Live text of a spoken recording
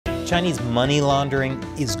Chinese money laundering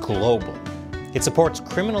is global. It supports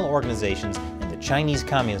criminal organizations, and the Chinese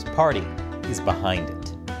Communist Party is behind it.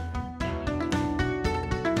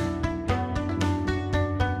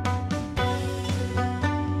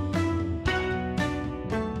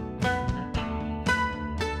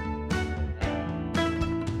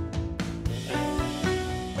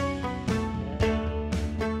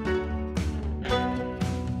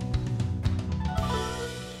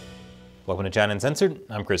 Welcome to China Uncensored.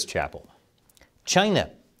 I'm Chris Chappell.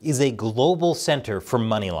 China is a global center for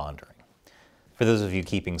money laundering. For those of you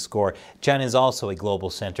keeping score, China is also a global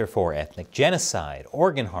center for ethnic genocide,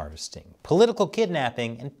 organ harvesting, political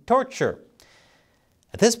kidnapping, and torture.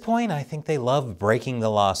 At this point, I think they love breaking the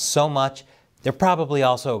law so much, they're probably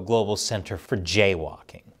also a global center for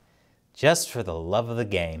jaywalking, just for the love of the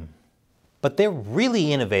game. But they're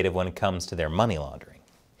really innovative when it comes to their money laundering.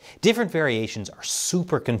 Different variations are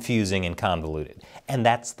super confusing and convoluted, and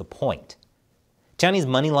that's the point. Chinese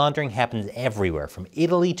money laundering happens everywhere, from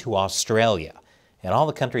Italy to Australia, and all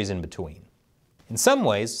the countries in between. In some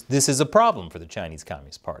ways, this is a problem for the Chinese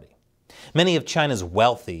Communist Party. Many of China's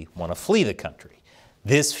wealthy want to flee the country.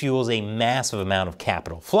 This fuels a massive amount of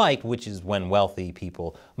capital flight, which is when wealthy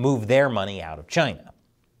people move their money out of China.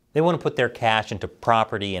 They want to put their cash into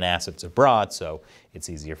property and assets abroad, so it's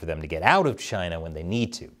easier for them to get out of China when they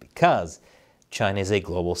need to, because China is a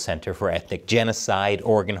global center for ethnic genocide,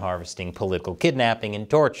 organ harvesting, political kidnapping, and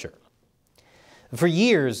torture. For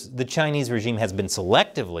years, the Chinese regime has been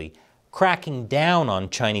selectively cracking down on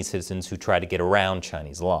Chinese citizens who try to get around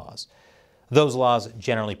Chinese laws. Those laws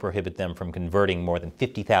generally prohibit them from converting more than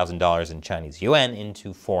 $50,000 in Chinese yuan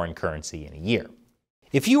into foreign currency in a year.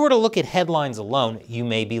 If you were to look at headlines alone, you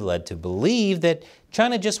may be led to believe that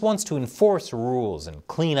China just wants to enforce rules and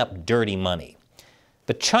clean up dirty money.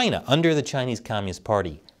 But China, under the Chinese Communist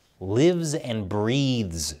Party, lives and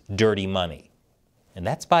breathes dirty money. And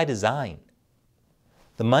that's by design.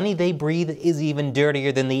 The money they breathe is even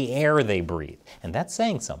dirtier than the air they breathe, and that's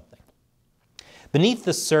saying something. Beneath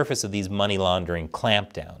the surface of these money laundering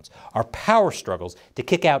clampdowns are power struggles to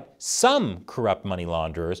kick out some corrupt money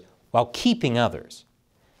launderers while keeping others.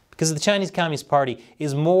 Because the Chinese Communist Party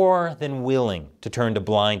is more than willing to turn a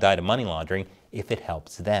blind eye to money laundering if it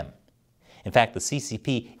helps them. In fact, the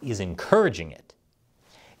CCP is encouraging it.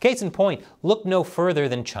 Case in point, look no further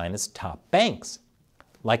than China's top banks,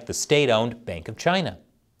 like the state-owned Bank of China.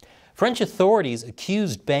 French authorities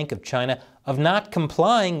accused Bank of China of not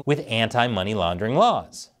complying with anti-money laundering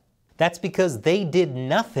laws. That's because they did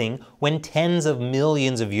nothing when tens of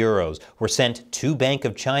millions of euros were sent to Bank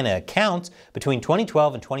of China accounts between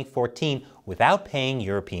 2012 and 2014 without paying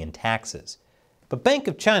European taxes. But Bank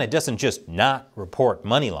of China doesn't just not report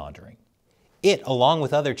money laundering. It, along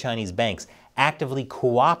with other Chinese banks, actively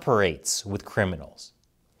cooperates with criminals.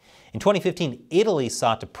 In 2015, Italy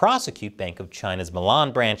sought to prosecute Bank of China's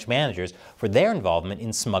Milan branch managers for their involvement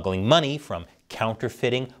in smuggling money from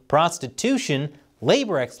counterfeiting, prostitution,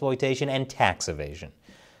 labor exploitation, and tax evasion,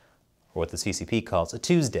 or what the CCP calls a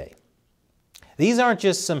Tuesday. These aren't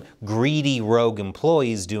just some greedy rogue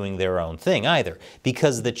employees doing their own thing either,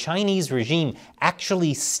 because the Chinese regime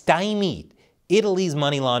actually stymied Italy's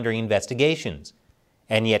money laundering investigations,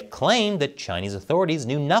 and yet claimed that Chinese authorities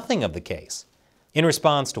knew nothing of the case. In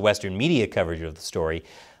response to Western media coverage of the story,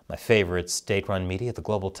 my favorite state-run media, the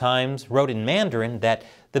Global Times, wrote in Mandarin that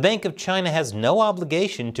the Bank of China has no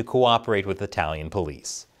obligation to cooperate with Italian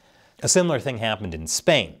police. A similar thing happened in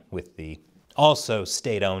Spain with the also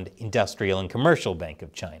state-owned Industrial and Commercial Bank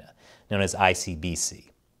of China, known as ICBC.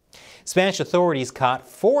 Spanish authorities caught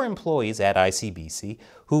 4 employees at ICBC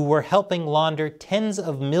who were helping launder tens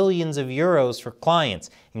of millions of euros for clients,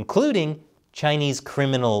 including Chinese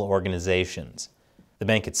criminal organizations. The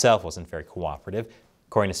bank itself wasn't very cooperative.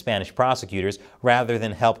 According to Spanish prosecutors, rather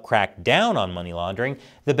than help crack down on money laundering,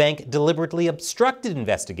 the bank deliberately obstructed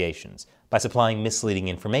investigations by supplying misleading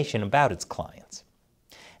information about its clients.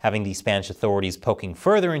 Having the Spanish authorities poking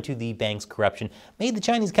further into the bank's corruption made the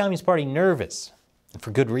Chinese Communist Party nervous, and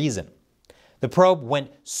for good reason. The probe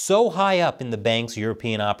went so high up in the bank's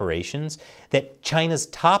European operations that China's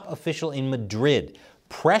top official in Madrid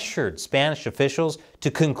pressured Spanish officials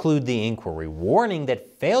to conclude the inquiry, warning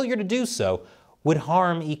that failure to do so would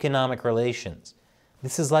harm economic relations.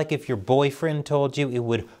 This is like if your boyfriend told you it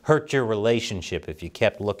would hurt your relationship if you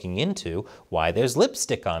kept looking into why there's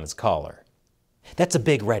lipstick on his collar. That's a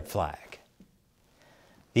big red flag.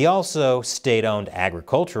 The also state-owned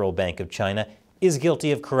Agricultural Bank of China is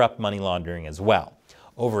guilty of corrupt money laundering as well.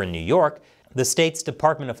 Over in New York, the state's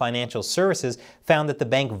Department of Financial Services found that the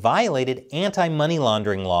bank violated anti-money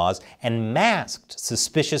laundering laws and masked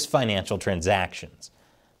suspicious financial transactions.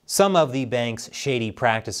 Some of the bank's shady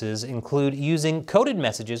practices include using coded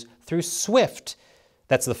messages through SWIFT.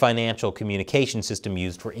 That's the financial communication system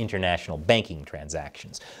used for international banking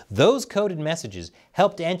transactions. Those coded messages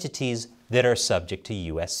helped entities that are subject to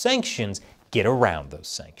U.S. sanctions get around those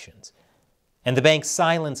sanctions. And the bank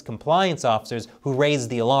silenced compliance officers who raised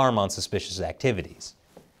the alarm on suspicious activities.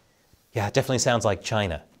 Yeah, it definitely sounds like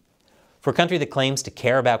China. For a country that claims to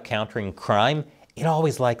care about countering crime, it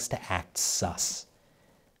always likes to act sus.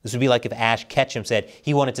 This would be like if Ash Ketchum said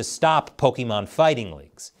he wanted to stop Pokemon fighting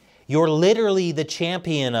leagues. You're literally the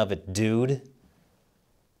champion of it, dude.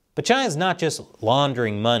 But China's not just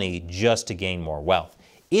laundering money just to gain more wealth.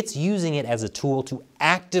 It's using it as a tool to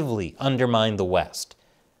actively undermine the West.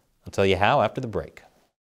 I'll tell you how after the break.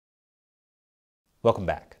 Welcome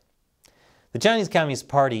back. The Chinese Communist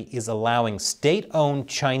Party is allowing state-owned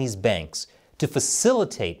Chinese banks to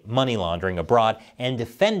facilitate money laundering abroad and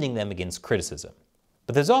defending them against criticism.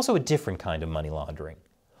 But there's also a different kind of money laundering,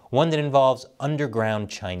 one that involves underground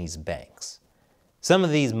Chinese banks. Some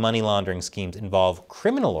of these money laundering schemes involve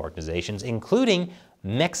criminal organizations, including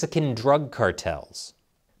Mexican drug cartels.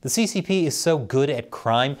 The CCP is so good at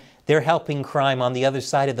crime, they're helping crime on the other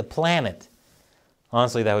side of the planet.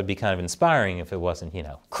 Honestly, that would be kind of inspiring if it wasn't,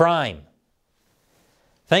 crime.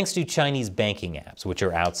 Thanks to Chinese banking apps, which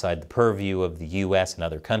are outside the purview of the US and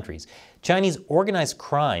other countries, Chinese organized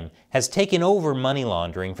crime has taken over money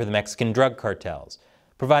laundering for the Mexican drug cartels,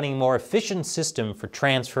 providing a more efficient system for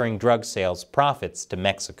transferring drug sales profits to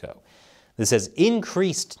Mexico. This has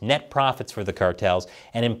increased net profits for the cartels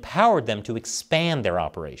and empowered them to expand their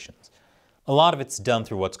operations. A lot of it's done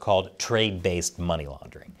through what's called trade-based money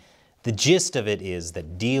laundering. The gist of it is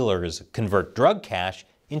that dealers convert drug cash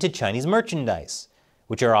into Chinese merchandise,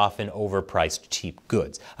 which are often overpriced cheap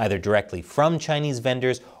goods, either directly from Chinese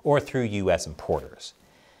vendors or through U.S. importers.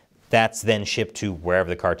 That's then shipped to wherever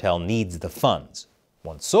the cartel needs the funds.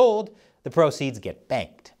 Once sold, the proceeds get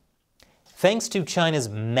banked. Thanks to China's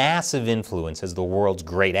massive influence as the world's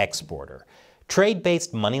great exporter,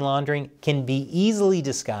 trade-based money laundering can be easily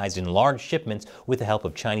disguised in large shipments with the help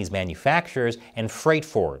of Chinese manufacturers and freight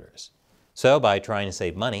forwarders. So by trying to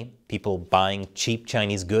save money, people buying cheap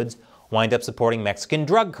Chinese goods wind up supporting Mexican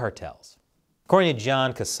drug cartels. According to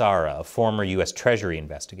John Cassara, a former U.S. Treasury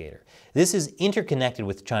investigator, this is interconnected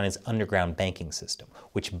with China's underground banking system,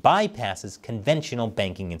 which bypasses conventional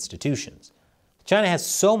banking institutions. China has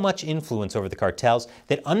so much influence over the cartels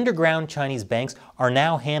that underground Chinese banks are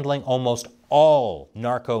now handling almost all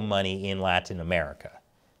narco money in Latin America.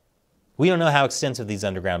 We don't know how extensive these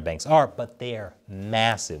underground banks are, but they are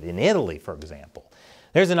massive. In Italy, for example,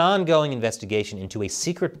 there's an ongoing investigation into a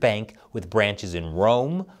secret bank with branches in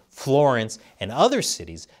Rome, Florence, and other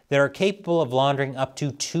cities that are capable of laundering up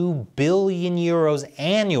to 2 billion euros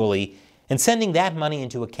annually and sending that money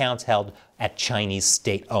into accounts held at Chinese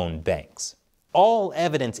state-owned banks. All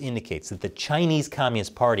evidence indicates that the Chinese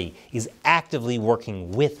Communist Party is actively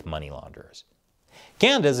working with money launderers.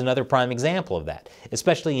 Canada is another prime example of that,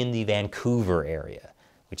 especially in the Vancouver area,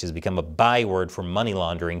 which has become a byword for money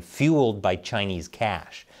laundering fueled by Chinese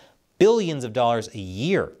cash. Billions of dollars a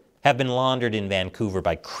year have been laundered in Vancouver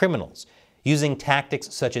by criminals, using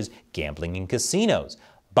tactics such as gambling in casinos,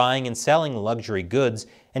 buying and selling luxury goods,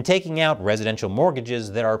 and taking out residential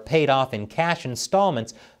mortgages that are paid off in cash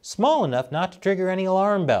installments small enough not to trigger any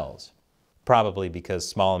alarm bells. Probably because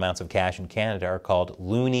small amounts of cash in Canada are called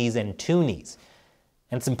loonies and toonies,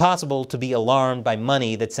 and it's impossible to be alarmed by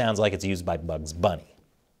money that sounds like it's used by Bugs Bunny.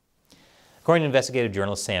 According to investigative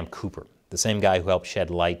journalist Sam Cooper, the same guy who helped shed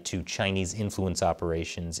light to Chinese influence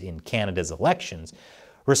operations in Canada's elections,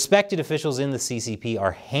 respected officials in the CCP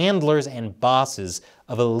are handlers and bosses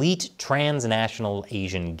of elite transnational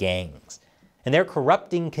Asian gangs, and they're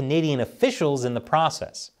corrupting Canadian officials in the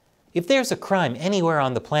process. If there's a crime anywhere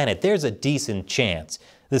on the planet, there's a decent chance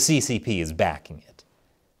the CCP is backing it.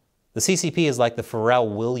 The CCP is like the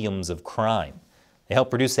Pharrell Williams of crime. They helped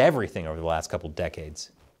produce everything over the last couple decades.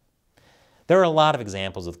 There are a lot of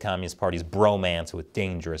examples of the Communist Party's bromance with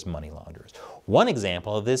dangerous money launderers. One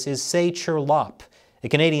example of this is Se Churlop, a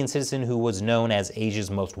Canadian citizen who was known as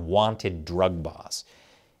Asia's most wanted drug boss.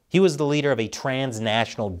 He was the leader of a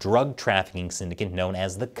transnational drug trafficking syndicate known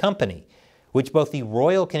as the Company, which both the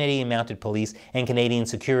Royal Canadian Mounted Police and Canadian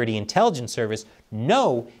Security Intelligence Service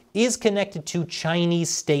know is connected to Chinese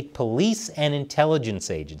state police and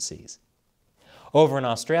intelligence agencies. Over in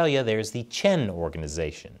Australia, there's the Chen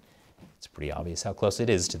organization. It's pretty obvious how close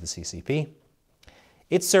it is to the CCP.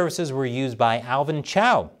 Its services were used by Alvin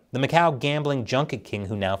Chow, the Macau gambling junket king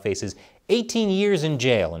who now faces 18 years in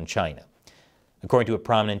jail in China. According to a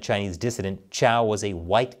prominent Chinese dissident, Chow was a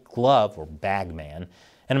white glove or bag man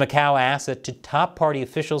and a Macau asset to top party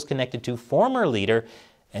officials connected to former leader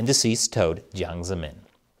and deceased toad Jiang Zemin.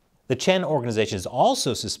 The Chen organization is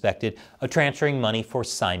also suspected of transferring money for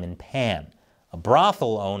Simon Pan, a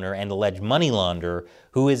brothel owner and alleged money launderer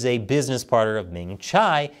who is a business partner of Ming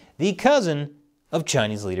Chai, the cousin of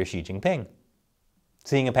Chinese leader Xi Jinping.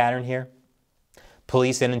 Seeing a pattern here?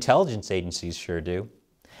 Police and intelligence agencies sure do,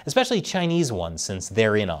 especially Chinese ones since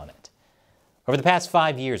they're in on it. Over the past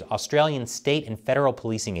 5 years, Australian state and federal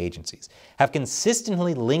policing agencies have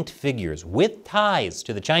consistently linked figures with ties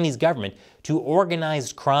to the Chinese government to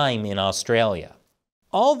organized crime in Australia.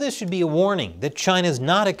 All this should be a warning that China is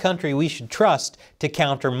not a country we should trust to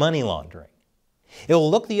counter money laundering. It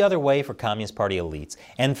will look the other way for Communist Party elites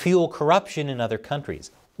and fuel corruption in other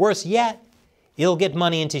countries. Worse yet, it'll get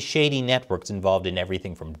money into shady networks involved in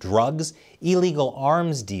everything from drugs, illegal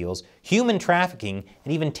arms deals, human trafficking,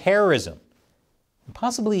 and even terrorism. And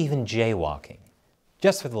possibly even jaywalking,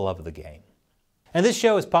 just for the love of the game. And this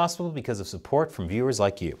show is possible because of support from viewers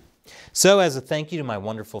like you. So as a thank you to my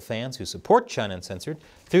wonderful fans who support China Uncensored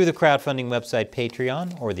through the crowdfunding website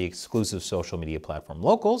Patreon or the exclusive social media platform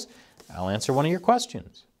Locals, I'll answer one of your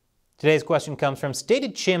questions. Today's question comes from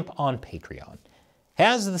Stated Chimp on Patreon.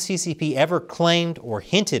 Has the CCP ever claimed or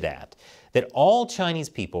hinted at that all Chinese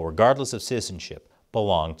people, regardless of citizenship,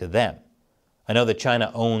 belong to them? I know that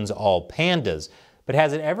China owns all pandas, but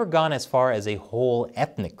has it ever gone as far as a whole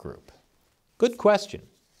ethnic group? Good question.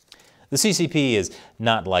 The CCP is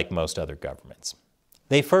not like most other governments.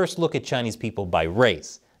 They first look at Chinese people by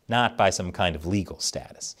race, not by some kind of legal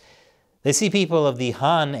status. They see people of the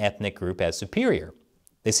Han ethnic group as superior.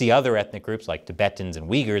 They see other ethnic groups like Tibetans and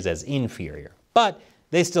Uyghurs as inferior, but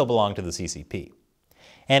they still belong to the CCP.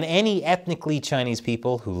 And any ethnically Chinese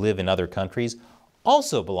people who live in other countries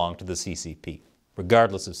also belong to the CCP,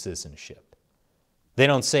 regardless of citizenship. They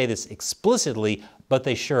don't say this explicitly, but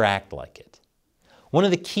they sure act like it. One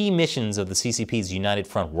of the key missions of the CCP's United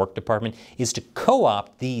Front Work Department is to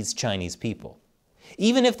co-opt these Chinese people,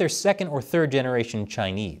 even if they're second or third generation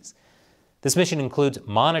Chinese. This mission includes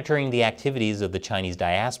monitoring the activities of the Chinese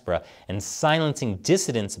diaspora and silencing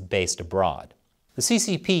dissidents based abroad. The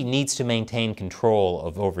CCP needs to maintain control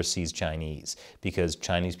of overseas Chinese because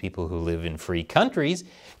Chinese people who live in free countries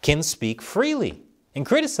can speak freely and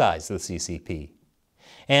criticize the CCP.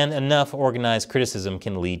 And enough organized criticism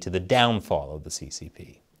can lead to the downfall of the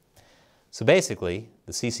CCP. So basically,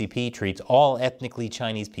 the CCP treats all ethnically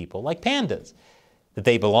Chinese people like pandas, that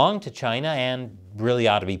they belong to China and really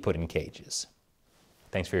ought to be put in cages.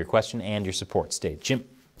 Thanks for your question and your support, Stated Chimp.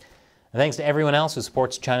 And thanks to everyone else who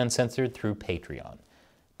supports China Uncensored through Patreon.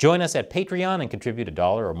 Join us at Patreon and contribute $1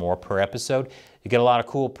 or more per episode. You get a lot of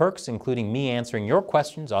cool perks, including me answering your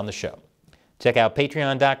questions on the show. Check out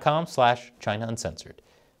patreon.com/China Uncensored.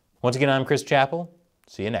 Once again, I'm Chris Chappell.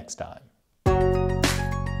 See you next time.